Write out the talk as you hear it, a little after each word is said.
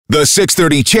The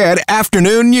 6:30 CHED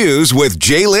Afternoon News with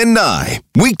Jaylen Nye.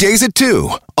 Weekdays at 2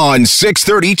 on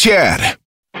 6:30 CHED.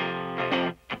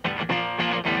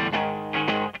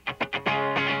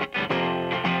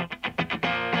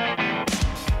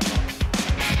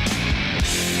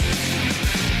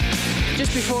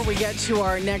 Just before we get to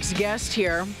our next guest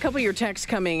here, a couple of your texts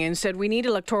coming in said we need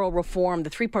electoral reform. The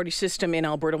three-party system in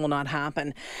Alberta will not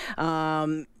happen.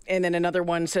 And then another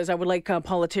one says, I would like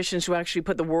politicians to actually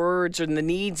put the words and the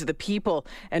needs of the people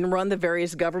and run the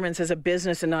various governments as a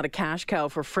business and not a cash cow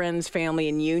for friends, family,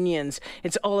 and unions.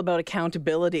 It's all about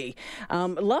accountability.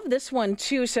 Love this one,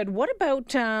 too. Said, what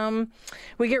about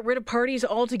we get rid of parties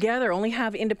altogether, only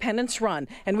have independents run,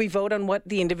 and we vote on what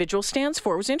the individual stands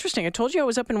for? It was interesting. I told you I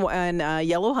was up in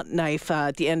Yellowknife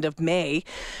at the end of May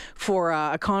for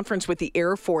a conference with the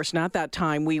Air Force. And at that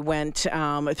time, we went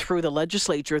through the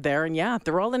legislature there, and yeah,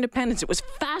 they're all independents. It was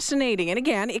fascinating. And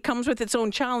again, it comes with its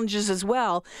own challenges as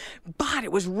well. But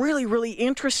it was really, really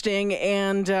interesting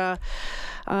and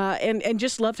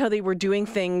just loved how they were doing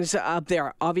things up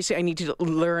there. Obviously, I need to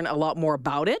learn a lot more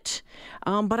about it.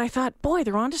 But I thought, boy,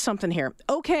 they're onto something here.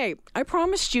 Okay, I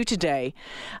promised you today,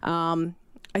 I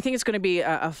think it's going to be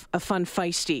a fun,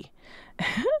 feisty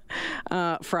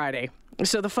Friday.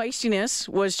 So the feistiness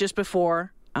was just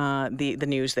before the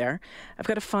news there. I've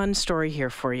got a fun story here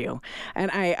for you. And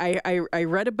I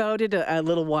read about it a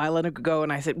little while ago,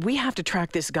 and I said, we have to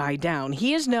track this guy down.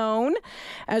 He is known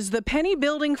as the penny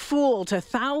building fool to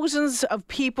thousands of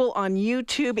people on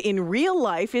YouTube. In real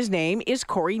life, his name is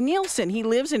Corey Nielsen. He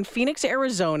lives in Phoenix,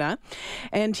 Arizona,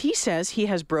 and he says he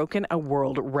has broken a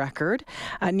world record.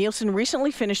 Nielsen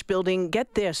recently finished building,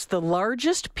 get this, the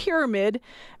largest pyramid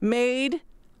made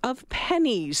of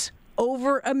pennies.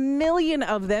 Over 1 million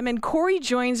of them. And Corey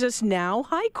joins us now.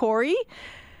 Hi, Corey.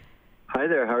 Hi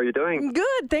there. How are you doing?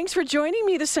 Good. Thanks for joining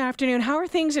me this afternoon. How are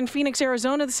things in Phoenix,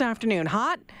 Arizona this afternoon?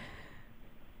 Hot?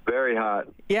 Very hot.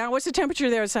 Yeah. What's the temperature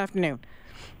there this afternoon?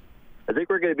 I think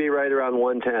we're going to be right around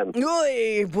 110.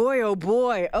 Oy, boy, oh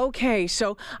boy. Okay,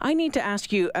 so I need to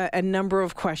ask you a number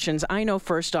of questions. I know,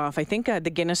 first off, I think the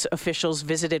Guinness officials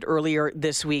visited earlier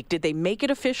this week. Did they make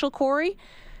it official, Corey?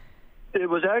 It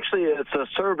was actually, it's a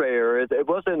surveyor. It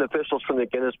wasn't officials from the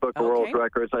Guinness Book of World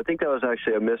Records. I think that was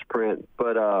actually a misprint.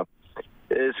 But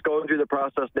it's going through the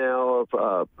process now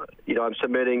of, I'm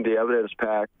submitting the evidence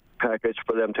package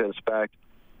for them to inspect.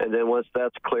 And then once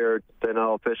that's cleared, then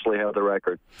I'll officially have the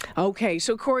record. Okay.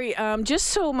 So, Corey, just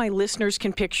so my listeners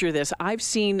can picture this, I've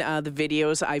seen the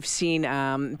videos. I've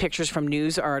seen pictures from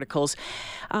news articles.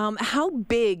 How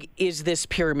big is this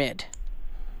pyramid?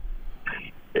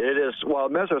 It is, well,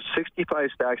 it measures 65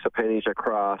 stacks of pennies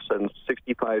across and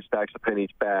 65 stacks of pennies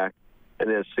back, and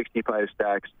then 65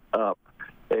 stacks up.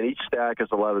 And each stack is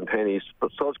 11 pennies.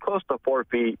 So it's close to 4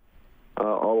 feet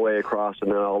all the way across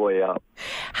and then all the way up.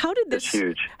 How did this? It's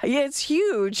huge. Yeah, it's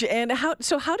huge. And how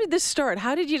did this start?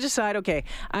 How did you decide, okay,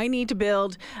 I need to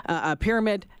build a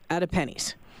pyramid out of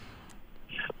pennies?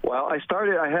 Well, I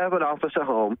have an office at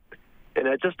home. And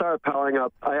I just started piling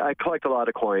up. I collect a lot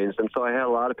of coins, and so I had a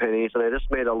lot of pennies, and I just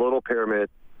made a little pyramid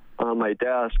on my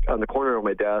desk, on the corner of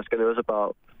my desk, and it was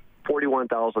about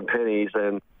 41,000 pennies.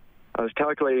 And I was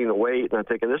calculating the weight, and I'm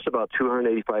thinking, this is about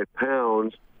 285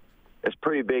 pounds. It's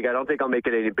pretty big. I don't think I'll make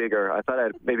it any bigger. I thought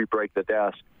I'd maybe break the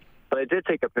desk. But I did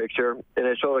take a picture, and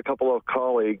I showed a couple of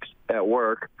colleagues at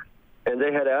work, and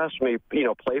they had asked me,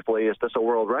 playfully, is this a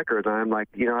world record? And I'm like,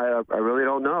 I really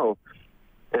don't know.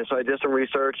 And so I did some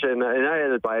research, and I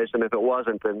had advised them if it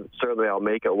wasn't, then certainly I'll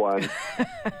make it one.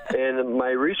 And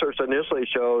my research initially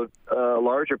showed a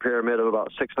larger pyramid of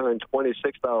about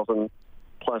 626,000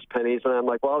 plus pennies, and I'm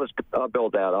like, well, I'll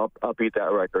build that. I'll beat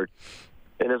that record.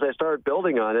 And as I started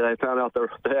building on it, I found out the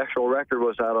actual record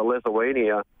was out of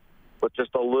Lithuania with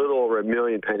just a little over 1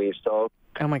 million pennies. So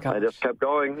oh my God. I just kept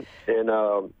going, and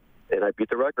I beat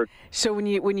the record. So when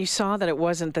you saw that it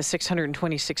wasn't the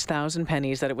 626,000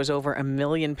 pennies, that it was over 1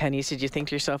 million pennies, did you think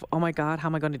to yourself, oh my God, how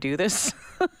am I going to do this?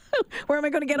 Where am I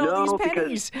going to get all these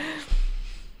pennies?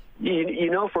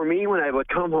 Because, for me, when I would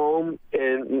come home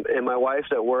and my wife's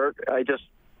at work,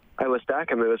 I would stack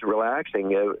them. It was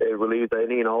relaxing. It relieved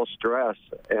any and all stress.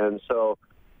 And so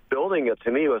building it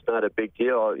to me was not a big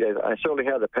deal. I certainly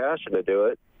had the passion to do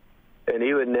it. And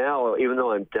even now, even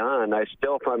though I'm done, I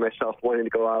still find myself wanting to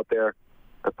go out there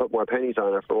and put more pennies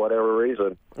on it for whatever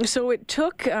reason. So it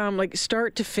took,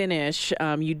 start to finish,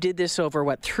 you did this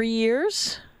over, 3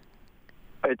 years?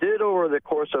 I did over the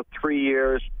course of 3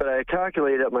 years, but I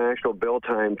calculated my actual build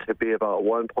time to be about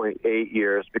 1.8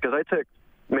 years because I took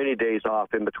many days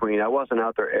off in between. I wasn't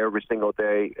out there every single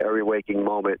day, every waking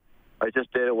moment. I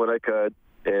just did it when I could.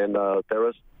 And there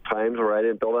was times where I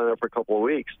didn't build on it for a couple of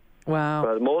weeks. Wow.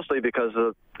 But mostly because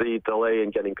of the delay in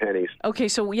getting pennies. Okay,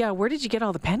 so yeah, where did you get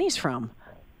all the pennies from?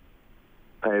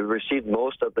 I received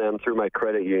most of them through my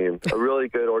credit union, a really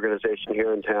good organization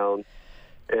here in town.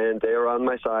 And they were on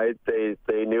my side.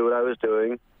 They knew what I was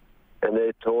doing, and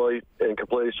they totally and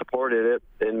completely supported it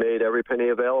and made every penny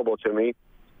available to me.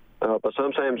 But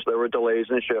sometimes there were delays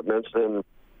in shipments, and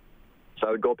so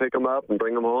I would go pick them up and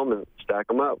bring them home and stack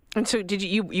them up. And so did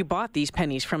you bought these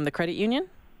pennies from the credit union?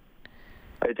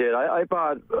 I did. I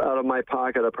bought out of my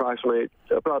pocket approximately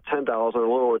about $10,000, a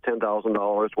little over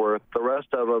 $10,000 worth. The rest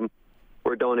of them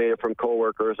were donated from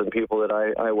coworkers and people that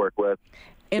I work with.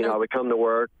 And I would come to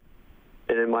work,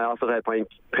 and in my office I'd find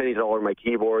pennies all over my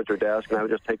keyboards or desk, and I would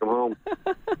just take them home.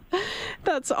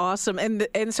 That's awesome. And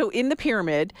so in the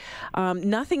pyramid,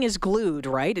 nothing is glued,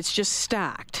 right? It's just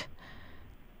stacked.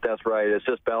 That's right. It's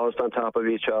just balanced on top of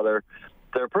each other.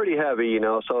 They're pretty heavy,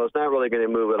 so it's not really going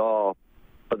to move at all.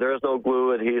 But there is no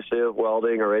glue, adhesive,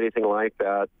 welding, or anything like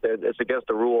that. It's against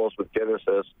the rules with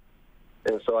Genesis.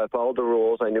 And so I followed the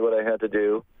rules. I knew what I had to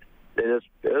do. And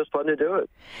it was fun to do it.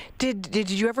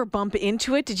 Did you ever bump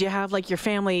into it? Did you have like your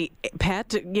family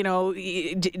pet,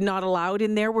 not allowed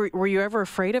in there? Were you ever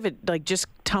afraid of it, like just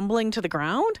tumbling to the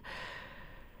ground?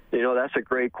 That's a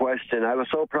great question. I was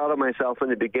so proud of myself in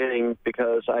the beginning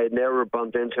because I had never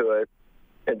bumped into it.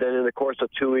 And then in the course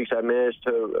of 2 weeks, I managed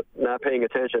to, not paying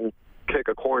attention, kick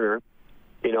a corner,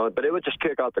 but it would just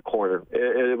kick out the corner.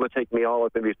 It would take me all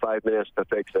of maybe 5 minutes to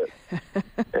fix it.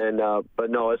 But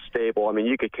no, it's stable. I mean,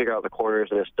 you could kick out the corners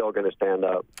and it's still going to stand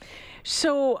up.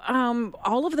 So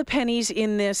all of the pennies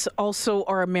in this also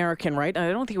are American, right?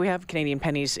 I don't think we have Canadian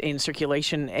pennies in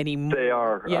circulation anymore. They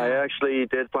are. Yeah. I actually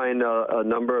did find a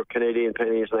number of Canadian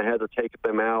pennies, and I had to take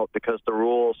them out because the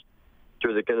rules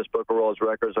through the Guinness Book of World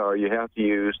Records are you have to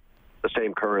use the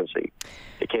same currency.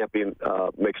 It can't be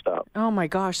mixed up. Oh my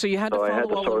gosh! So you had to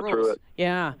follow all the rules. Through it.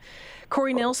 Yeah.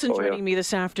 Corey Nelson joining me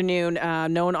this afternoon,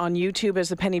 known on YouTube as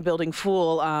the Penny Building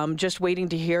Fool. Just waiting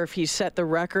to hear if he's set the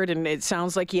record, and it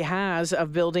sounds like he has,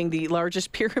 of building the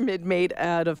largest pyramid made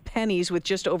out of pennies with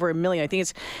just over 1 million. I think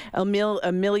it's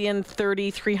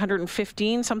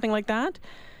 1,030,315, something like that.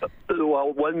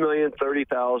 Well,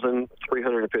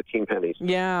 1,030,315 pennies.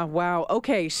 Yeah. Wow.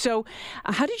 Okay. So,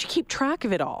 how did you keep track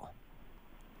of it all?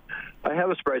 I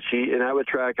have a spreadsheet, and I would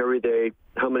track every day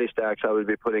how many stacks I would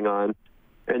be putting on.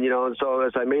 And, and so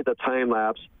as I made the time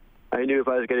lapse, I knew if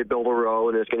I was going to build a row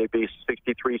and it's going to be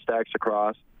 63 stacks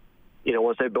across,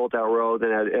 once I built that row,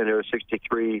 then I'd enter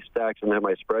 63 stacks into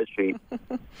my spreadsheet,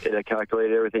 and it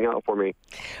calculated everything out for me.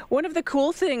 One of the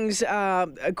cool things,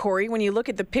 Corey, when you look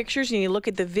at the pictures and you look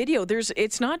at the video,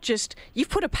 it's not just, you've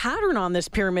put a pattern on this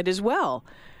pyramid as well.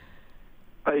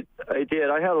 I did.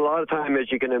 I had a lot of time,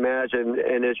 as you can imagine,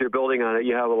 and as you're building on it,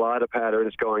 you have a lot of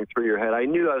patterns going through your head. I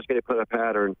knew I was going to put a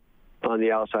pattern on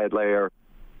the outside layer,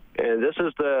 and this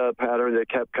is the pattern that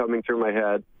kept coming through my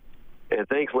head, and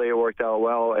thankfully it worked out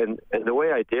well. And the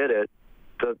way I did it,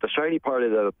 the shiny part of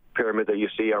the pyramid that you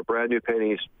see are brand new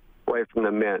pennies right from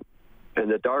the mint, and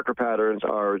the darker patterns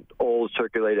are old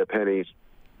circulated pennies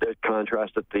that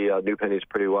contrasted the new pennies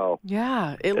pretty well.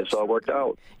 Yeah. So it worked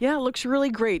out. Yeah, it looks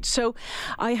really great. So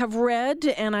I have read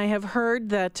and I have heard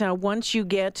that once you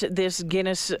get this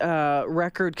Guinness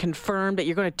record confirmed, that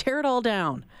you're going to tear it all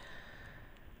down.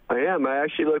 I am. I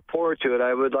actually look forward to it.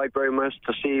 I would like very much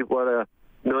to see what 1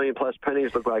 million plus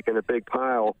pennies look like in a big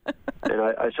pile. And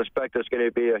I suspect it's going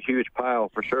to be a huge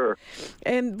pile for sure.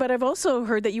 But I've also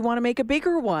heard that you want to make a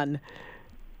bigger one.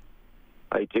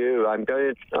 I do. I'm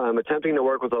attempting to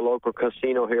work with a local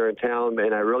casino here in town,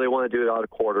 and I really want to do it out of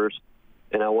quarters.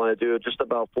 And I want to do just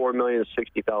about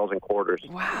 4,060,000 quarters.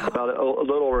 Wow. About a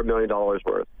little over $1 million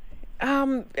worth.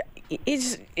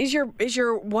 Is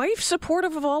your wife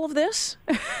supportive of all of this?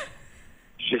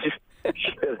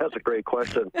 That's a great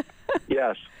question.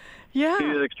 Yes. Yeah. She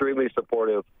is extremely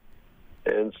supportive.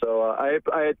 And so I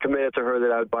had committed to her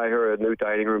that I would buy her a new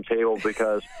dining room table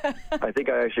because I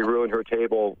think I actually ruined her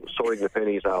table sorting the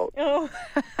pennies out. Oh,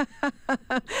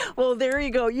 well, there you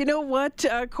go. You know what,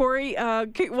 Corey?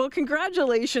 Well,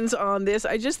 congratulations on this.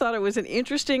 I just thought it was an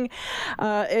interesting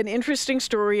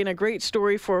story and a great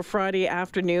story for a Friday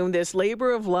afternoon. This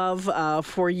labor of love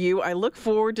for you. I look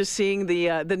forward to seeing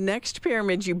the next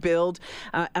pyramid you build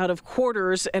out of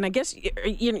quarters. And I guess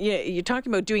you're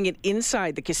talking about doing it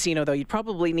inside the casino, though. You'd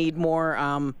probably need more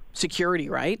security,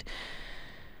 right?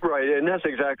 Right, and that's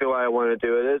exactly why I want to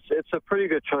do it. It's a pretty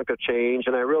good chunk of change,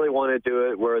 and I really want to do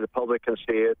it where the public can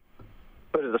see it,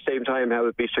 but at the same time have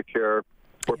it be secure,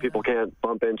 where people can't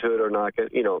bump into it or not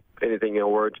get anything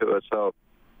word to it. So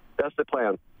that's the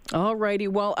plan. All righty.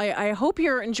 Well, I hope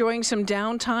you're enjoying some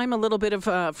downtime, a little bit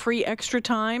of free extra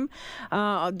time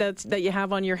that you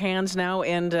have on your hands now,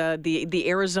 and the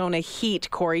Arizona heat,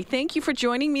 Corey. Thank you for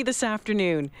joining me this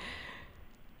afternoon.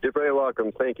 You're very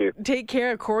welcome. Thank you. Take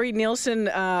care. Corey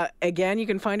Nielsen, again, you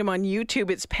can find him on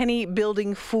YouTube. It's Penny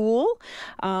Building Fool.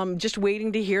 Just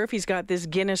waiting to hear if he's got this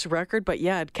Guinness record. But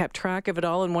yeah, it kept track of it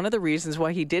all. And one of the reasons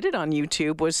why he did it on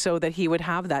YouTube was so that he would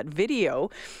have that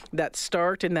video, that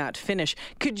start and that finish.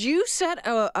 Could you set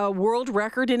a world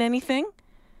record in anything?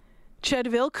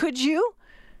 Chedville, could you?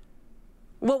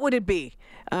 What would it be?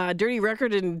 Dirty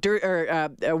record in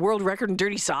a world record in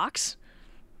dirty socks?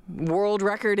 World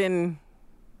record in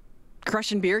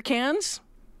crushing beer cans?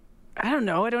 I don't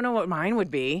know what mine would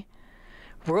be.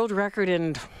 World record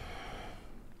in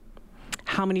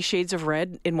how many shades of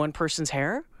red in one person's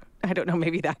hair? I don't know,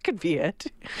 maybe that could be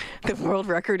it. The world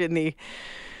record in the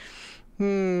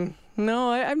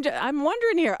no, I'm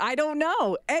wondering here. I don't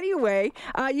know. Anyway,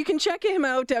 you can check him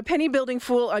out, Penny Building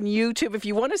Fool on YouTube. If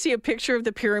you want to see a picture of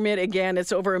the pyramid, again,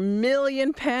 it's over 1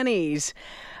 million pennies.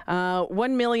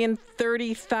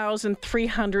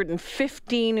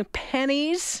 1,030,315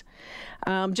 pennies.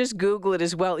 Just Google it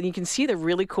as well, and you can see the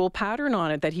really cool pattern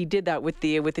on it that he did that with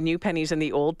the new pennies and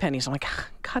the old pennies. I'm like,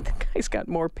 God, the guy's got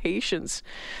more patience.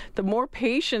 The more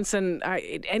patience than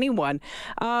anyone.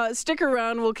 Stick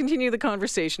around. We'll continue the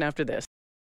conversation after this.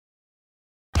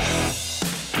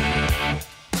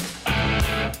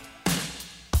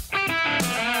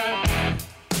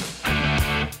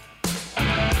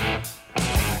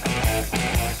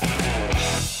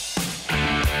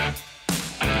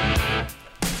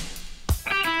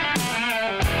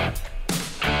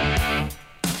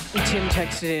 Tim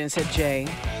texted in and said, Jay,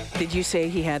 did you say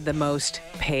he had the most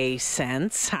pay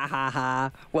sense? Ha ha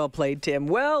ha. Well played, Tim.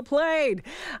 Well played.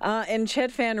 And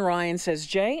Ched Fan Ryan says,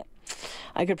 Jay,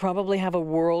 I could probably have a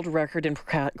world record in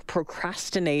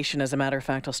procrastination. As a matter of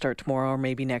fact, I'll start tomorrow or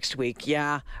maybe next week.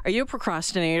 Yeah. Are you a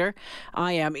procrastinator?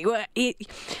 I am.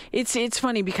 It's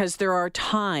funny because there are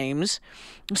times,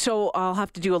 so I'll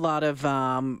have to do a lot of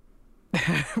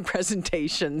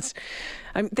presentations.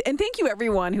 And thank you,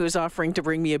 everyone who is offering to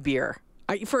bring me a beer.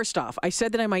 First off, I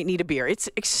said that I might need a beer. It's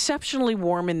exceptionally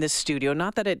warm in this studio.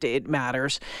 Not that it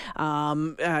matters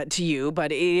to you,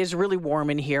 but it is really warm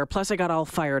in here. Plus, I got all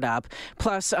fired up.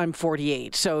 Plus, I'm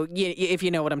 48. So if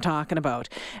you know what I'm talking about.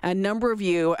 A number of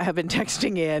you have been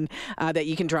texting in that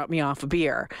you can drop me off a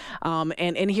beer.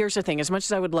 And here's the thing. As much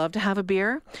as I would love to have a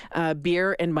beer,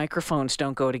 beer and microphones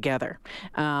don't go together.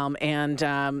 I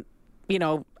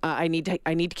need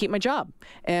to keep my job,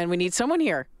 and we need someone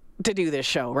here to do this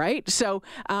show, right? So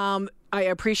I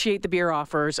appreciate the beer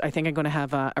offers. I think I'm going to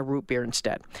have a root beer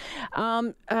instead.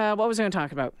 What was I going to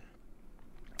talk about?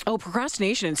 Oh,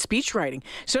 procrastination and speech writing.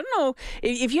 So I don't know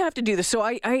if you have to do this. So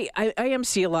I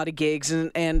MC a lot of gigs,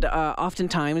 and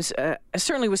oftentimes,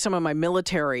 certainly with some of my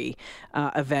military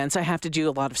events, I have to do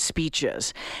a lot of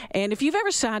speeches. And if you've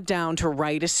ever sat down to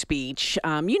write a speech,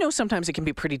 sometimes it can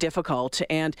be pretty difficult.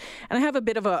 And I have a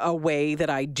bit of a way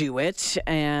that I do it,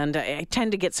 and I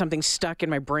tend to get something stuck in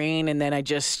my brain, and then I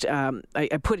just I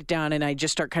put it down and I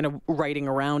just start kind of writing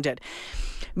around it.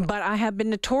 But I have been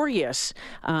notorious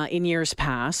in years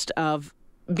past of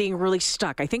being really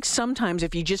stuck. I think sometimes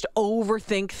if you just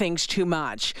overthink things too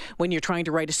much when you're trying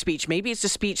to write a speech, maybe it's a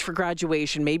speech for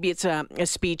graduation, maybe it's a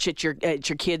speech at your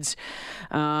kid's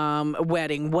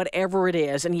wedding, whatever it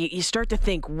is, and you start to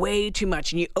think way too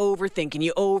much, and you overthink and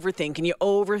you overthink and you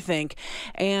overthink,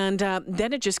 and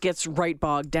then it just gets right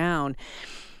bogged down.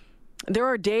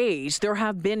 There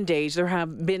have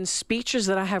been speeches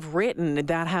that I have written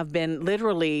that have been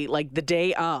literally like the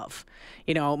day of.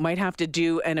 Might have to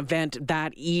do an event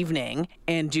that evening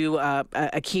and do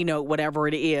a keynote, whatever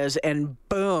it is, and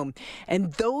boom.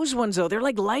 And those ones, though, they're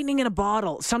like lightning in a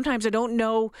bottle. Sometimes I don't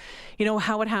know,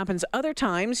 how it happens. Other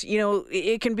times,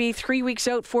 it can be 3 weeks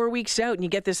out, 4 weeks out, and you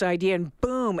get this idea, and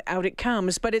boom, out it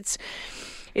comes. But it's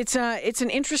an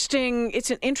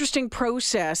interesting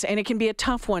process, and it can be a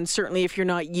tough one, certainly if you're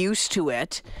not used to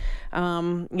it.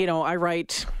 I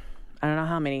write, I don't know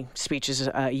how many speeches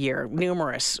a year,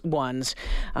 numerous ones,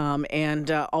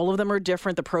 and all of them are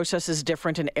different. The process is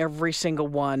different in every single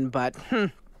one, but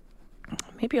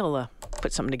maybe I'll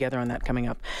put something together on that coming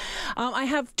up. I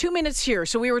have 2 minutes here.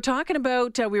 So we were talking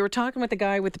with the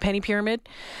guy with the penny pyramid.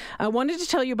 I wanted to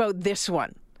tell you about this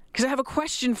one, because I have a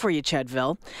question for you,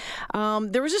 Chedville.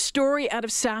 There was a story out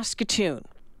of Saskatoon.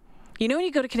 You know, when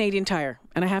you go to Canadian Tire,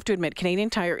 and I have to admit,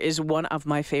 Canadian Tire is one of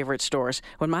my favorite stores.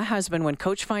 When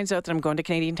Coach finds out that I'm going to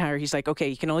Canadian Tire, he's like, okay,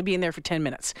 you can only be in there for 10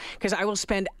 minutes because I will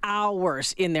spend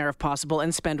hours in there if possible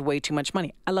and spend way too much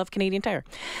money. I love Canadian Tire.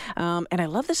 And I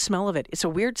love the smell of it. It's a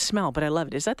weird smell, but I love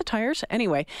it. Is that the tires?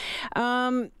 Anyway,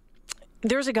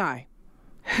 there's a guy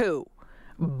who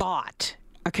bought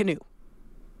a canoe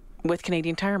with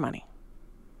Canadian Tire money.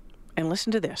 And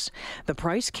listen to this. The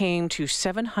price came to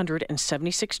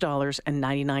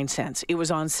 $776.99. It was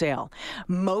on sale.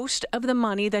 Most of the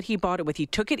money that he bought it with, he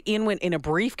took it in when in a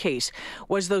briefcase,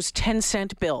 was those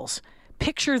 10-cent bills.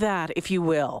 Picture that, if you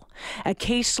will. A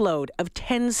caseload of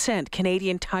 10-cent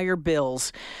Canadian Tire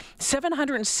bills.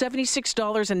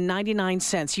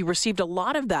 $776.99. He received a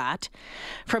lot of that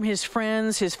from his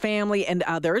friends, his family, and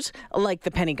others, like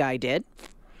the penny guy did.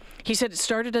 He said it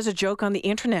started as a joke on the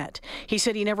internet. He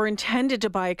said he never intended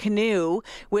to buy a canoe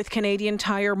with Canadian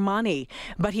Tire money,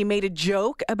 but he made a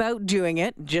joke about doing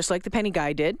it, just like the penny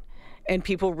guy did, and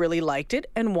people really liked it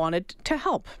and wanted to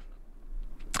help.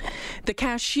 The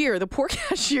cashier, the poor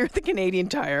cashier at the Canadian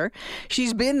Tire,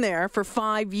 she's been there for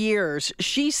 5 years.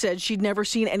 She said she'd never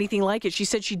seen anything like it. She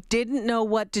said she didn't know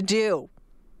what to do.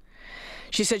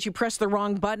 She said she pressed the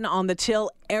wrong button on the till,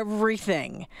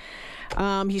 everything.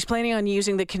 He's planning on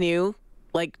using the canoe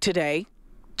like today,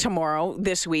 tomorrow,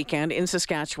 this weekend in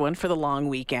Saskatchewan for the long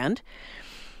weekend.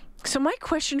 So my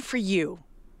question for you,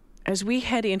 as we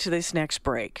head into this next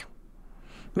break,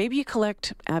 maybe you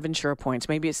collect Aventura points,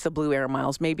 maybe it's the Blue Air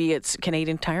Miles, maybe it's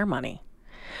Canadian Tire money.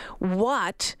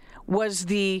 What was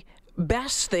the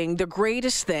best thing, the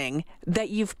greatest thing that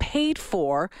you've paid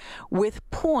for with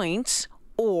points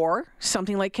or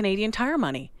something like Canadian Tire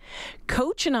money?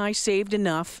 Coach and I saved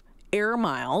enough air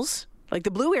miles, like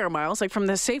the Blue Air Miles, like from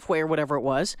the Safeway or whatever it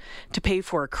was, to pay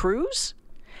for a cruise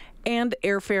and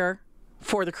airfare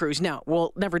for the cruise. Now,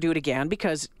 we'll never do it again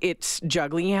because it's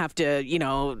juggling. You have to,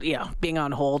 being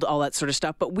on hold, all that sort of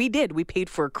stuff. But we did. We paid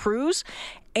for a cruise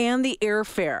and the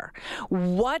airfare.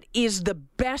 What is the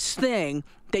best thing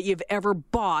that you've ever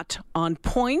bought on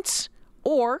points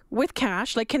or with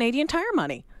cash, like Canadian Tire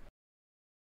money?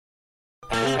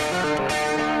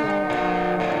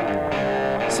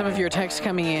 Some of your texts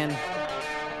coming in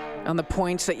on the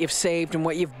points that you've saved and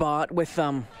what you've bought with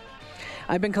them.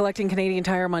 I've been collecting Canadian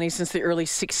Tire money since the early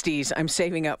 60s. I'm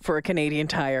saving up for a Canadian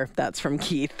Tire. That's from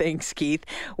Keith. Thanks, Keith.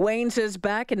 Wayne says,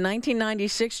 back in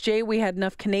 1996, Jay, we had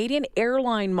enough Canadian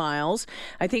airline miles.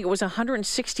 I think it was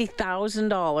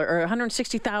 $160,000 or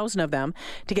 160,000 of them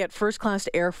to get first-class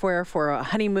airfare for a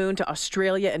honeymoon to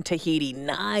Australia and Tahiti.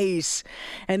 Nice.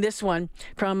 And this one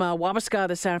from Wabasca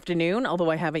this afternoon,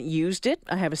 although I haven't used it.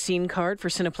 I have a scene card for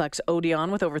Cineplex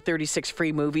Odeon with over 36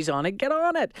 free movies on it. Get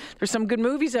on it. There's some good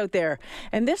movies out there.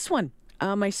 And this one,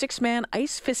 my 6-man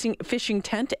ice fishing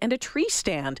tent and a tree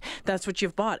stand. That's what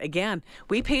you've bought. Again,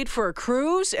 we paid for a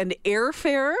cruise and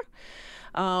airfare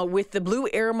with the Blue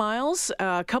Air Miles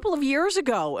a couple of years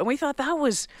ago, and we thought that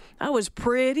was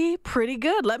pretty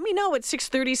good. Let me know at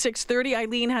 6:30.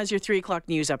 Eileen has your 3 o'clock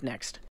news up next.